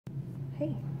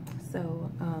Hey,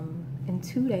 so in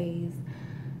 2 days,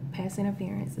 Past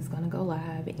Interference is going to go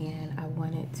live, and I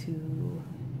wanted to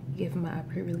give my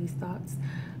pre-release thoughts,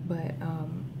 but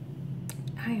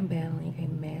I am battling a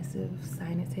massive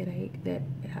sinus headache that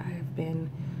I have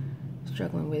been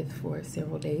struggling with for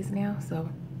several days now, so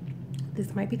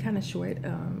this might be kind of short,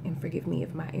 and forgive me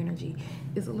if my energy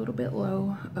is a little bit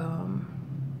low.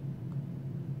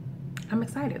 I'm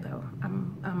excited though.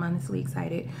 I'm honestly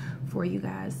excited for you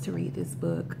guys to read this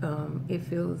book. It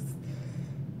feels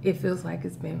like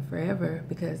it's been forever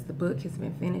because the book has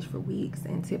been finished for weeks,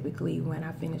 and typically when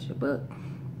I finish a book,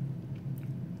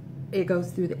 it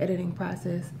goes through the editing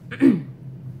process.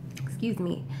 Excuse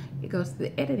me. It goes through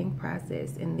the editing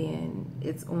process, and then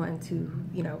it's on to,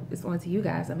 it's on to you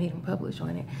guys. I'm hitting publish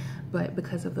on it. But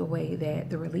because of the way that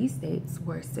the release dates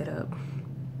were set up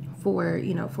for,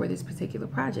 for this particular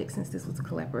project, since this was a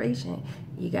collaboration,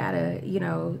 you gotta,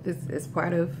 this is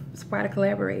part of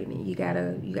collaborating. You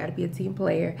gotta be a team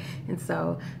player. And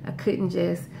so I couldn't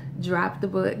just drop the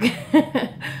book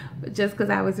just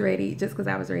because I was ready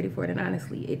for it. And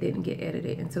honestly, it didn't get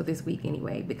edited until this week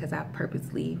anyway, because I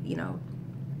purposely,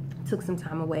 took some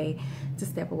time away to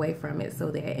step away from it, so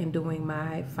that in doing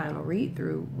my final read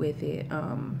through with it,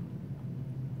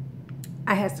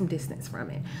 I had some distance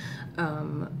from it,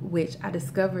 which I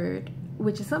discovered,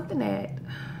 which is something that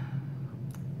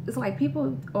it's like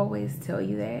people always tell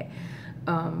you that.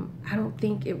 I don't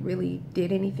think it really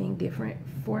did anything different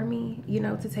for me,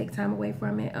 to take time away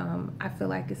from it. I feel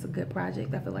like it's a good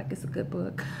project. I feel like it's a good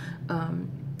book.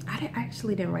 I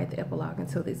actually didn't write the epilogue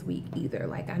until this week either.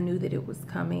 Like, I knew that it was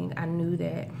coming. I knew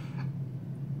that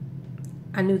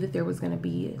there was going to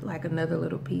be like another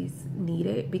little piece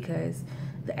needed, because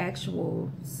the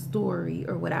actual story,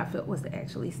 or what I felt was the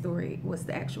actual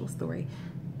story,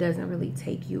 doesn't really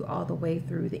take you all the way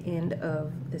through the end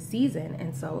of the season.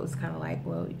 And so it's kind of like,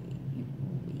 well,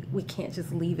 we can't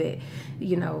just leave it,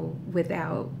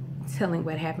 without telling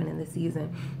what happened in the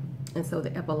season. And so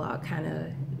the epilogue kind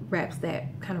of wraps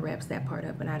that part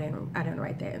up, and I didn't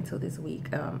write that until this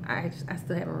week. I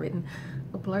still haven't written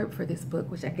a blurb for this book,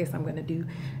 which I guess I'm going to do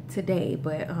today.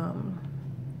 But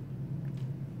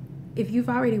if you've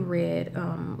already read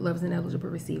Love's an Eligible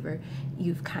Receiver,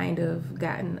 you've kind of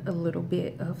gotten a little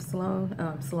bit of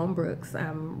Sloane Brooks.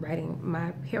 I'm writing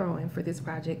my heroine for this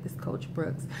project, this Coach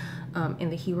Brooks, and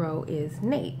the hero is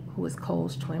Nate, who is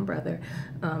Cole's twin brother.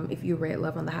 If you read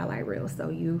Love on the Highlight Reel, so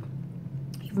you've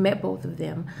met both of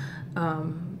them.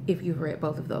 If you've read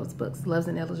both of those books, Love's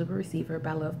an Eligible Receiver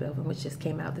by Love Belvin, which just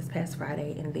came out this past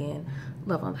Friday, and then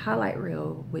Love on the Highlight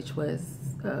Reel, which was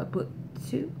book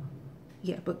 2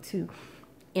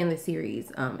 in the series,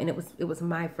 and it was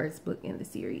my first book in the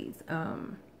series.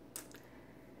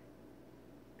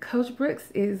 Coach Brooks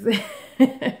is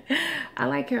I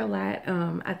like her a lot.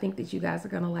 I think that you guys are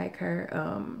gonna like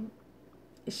her.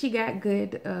 She got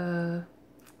good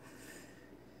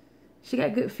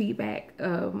feedback,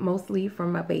 mostly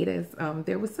from my betas.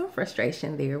 There was some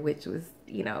frustration there, which was,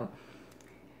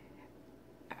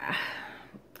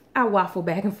 I waffle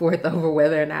back and forth over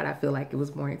whether or not I feel like it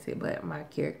was warranted, but my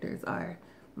characters are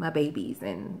my babies,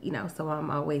 and so I'm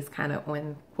always kind of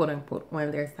on, quote unquote,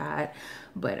 on their side.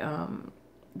 But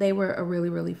they were a really,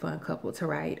 really fun couple to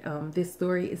write. This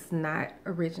story is not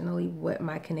originally what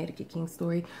my Connecticut King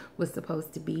story was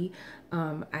supposed to be.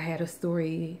 I had a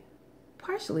story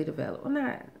partially developed.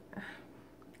 I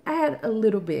had a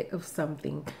little bit of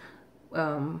something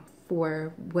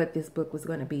for what this book was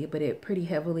going to be, but it pretty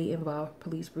heavily involved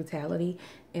police brutality.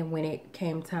 And when it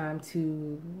came time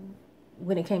to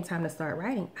start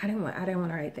writing, I didn't want to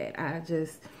write that. I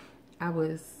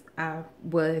was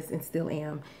and still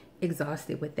am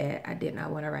exhausted with that. I did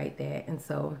not want to write that. And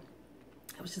so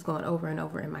I was just going over and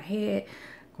over in my head,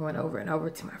 going over and over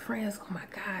to my friends. Oh my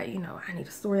God, I need a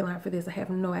storyline for this. I have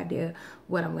no idea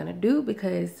what I'm going to do,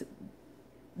 because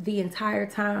the entire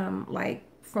time, like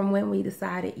from when we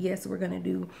decided, yes, we're going to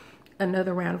do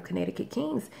another round of Connecticut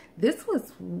Kings, this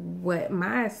was what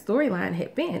my storyline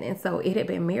had been. And so it had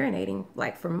been marinating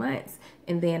like for months.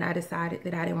 And then I decided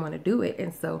that I didn't want to do it.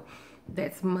 And so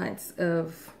that's months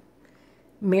of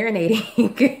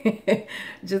marinating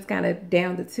just kind of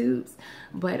down the tubes.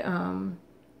 But I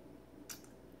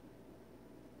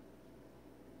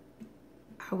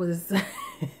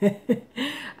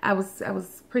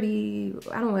was pretty,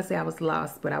 I don't want to say I was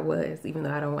lost, but I was, even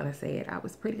though I don't want to say it, I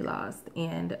was pretty lost.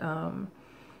 And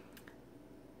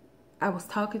I was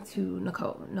talking to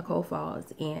Nicole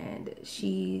Falls, and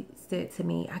she said to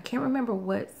me, I can't remember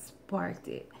what sparked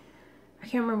it,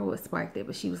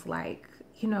 but she was like,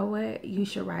 you know what, you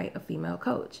should write a female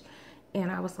coach. And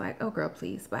I was like, oh girl,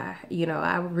 please bye. You know,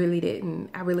 I really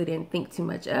didn't think too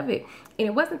much of it. And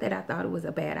it wasn't that I thought it was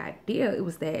a bad idea. It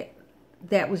was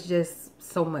that was just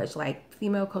so much. Like,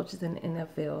 female coaches in the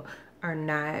NFL are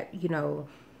not, you know,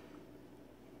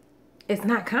 it's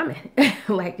not common.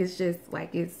 Like, it's just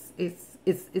like, it's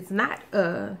not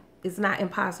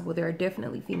impossible. There are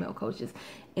definitely female coaches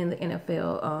in the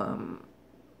NFL.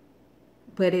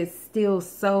 But it's still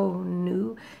so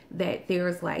new that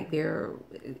there's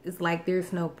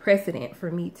no precedent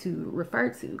for me to refer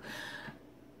to.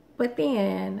 But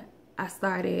then I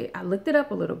looked it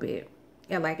up a little bit.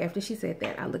 And like, after she said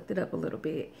that, I looked it up a little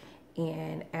bit.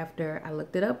 And after I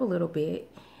looked it up a little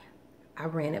bit, I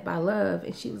ran it by Love,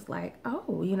 and she was like,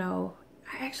 oh, you know,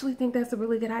 I actually think that's a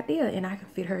really good idea, and I can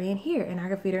fit her in here, and I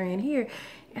can fit her in here.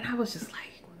 And I was just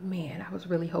like, man, I was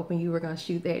really hoping you were going to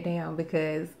shoot that down,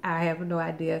 because I have no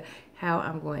idea how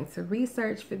I'm going to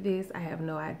research for this. I have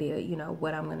no idea, you know,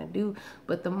 what I'm going to do.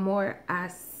 But the more I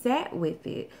sat with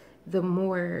it, the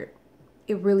more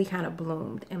it really kind of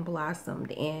bloomed and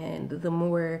blossomed, and the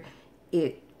more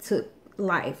it took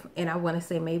life. And I want to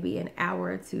say maybe an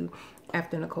hour or two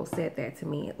after Nicole said that to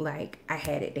me, like, I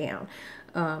had it down.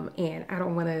 And I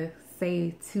don't want to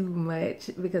say too much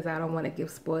because I don't want to give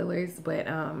spoilers, but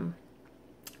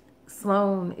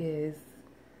Sloane is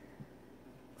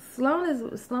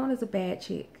a bad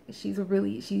chick. She's a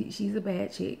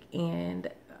bad chick. And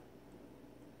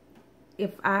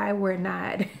if I were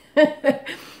not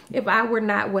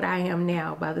what I am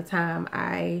now, by the time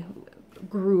I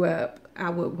grew up, I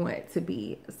would want to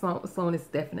be. Sloane is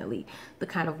definitely the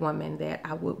kind of woman that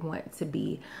I would want to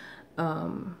be.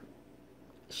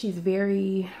 She's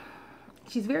very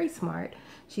smart.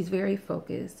 She's very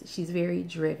focused. She's very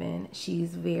driven.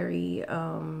 She's very,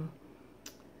 I'm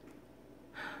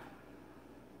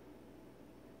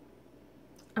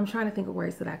trying to think of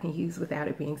words that I can use without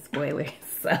it being spoilers.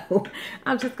 So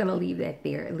I'm just going to leave that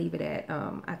there. Leave it at,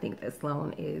 I think that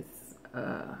Sloane is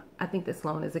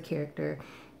a character,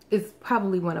 is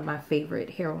probably one of my favorite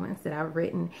heroines that I've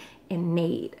written. And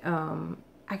Nate,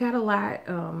 I got a lot,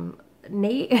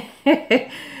 Nate,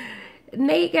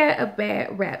 Nate got a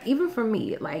bad rap, even for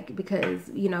me, like, because,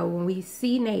 you know, when we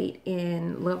see Nate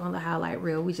in Love on the Highlight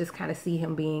Reel, we just kind of see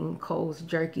him being Cole's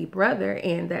jerky brother,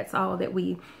 and that's all that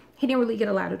he didn't really get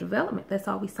a lot of development. That's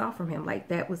all we saw from him. Like,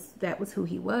 that was who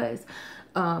he was.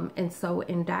 And so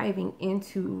in diving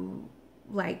into,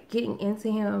 like, getting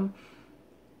into him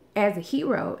as a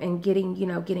hero and getting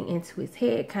into his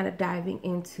head, kind of diving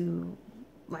into,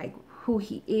 like, who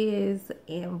he is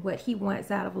and what he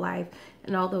wants out of life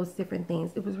and all those different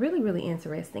things. It was really, really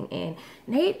interesting. And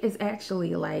Nate is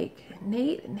actually, like,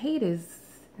 Nate is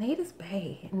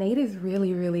bae. Nate is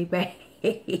really, really bae.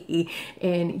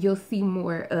 And you'll see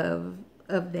more of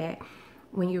that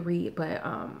when you read. But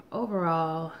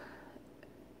overall,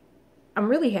 I'm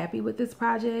really happy with this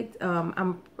project.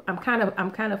 I'm kind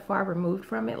of far removed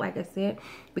from it, like I said,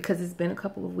 because it's been a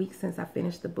couple of weeks since I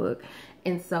finished the book.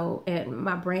 And so, and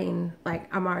my brain,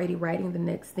 like, I'm already writing the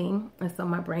next thing. And so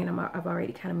my brain, I've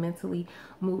already kind of mentally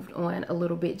moved on a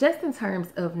little bit, just in terms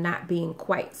of not being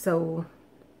quite so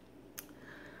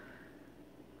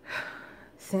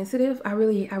sensitive. I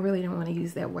really don't want to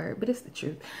use that word, but it's the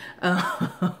truth.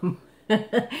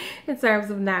 In terms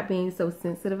of not being so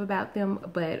sensitive about them.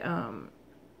 But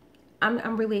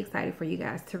I'm really excited for you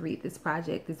guys to read this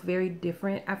project. It's very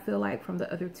different, I feel like, from the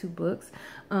other two books,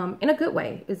 in a good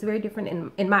way. It's very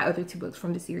different in my other two books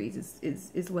from the series,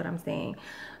 is what I'm saying.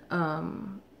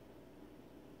 Or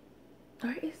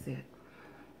is it?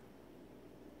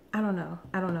 I don't know.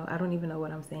 I don't even know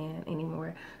what I'm saying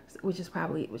anymore, which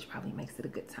probably makes it a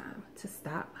good time to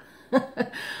stop.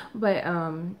 But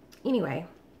anyway,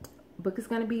 book is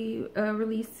going to be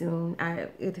released soon.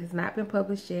 It has not been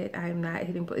published yet. I am not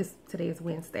hitting, today is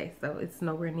Wednesday, so it's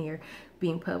nowhere near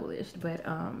being published, but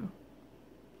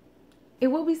it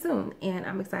will be soon, and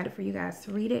I'm excited for you guys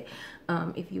to read it.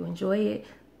 If you enjoy it,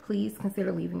 please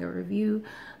consider leaving a review.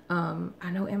 I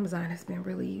know Amazon has been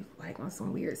really, like, on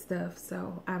some weird stuff,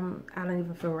 so I don't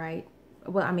even feel right.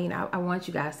 Well, I mean, I want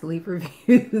you guys to leave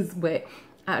reviews, but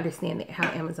I understand that how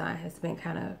Amazon has been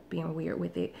kind of being weird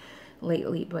with it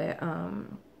lately. But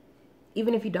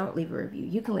even if you don't leave a review,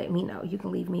 you can let me know. You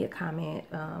can leave me a comment.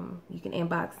 You can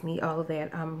inbox me, all of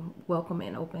that. I'm welcome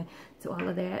and open to all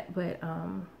of that. But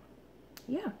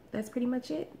yeah, that's pretty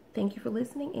much it. Thank you for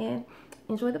listening, and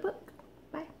enjoy the book.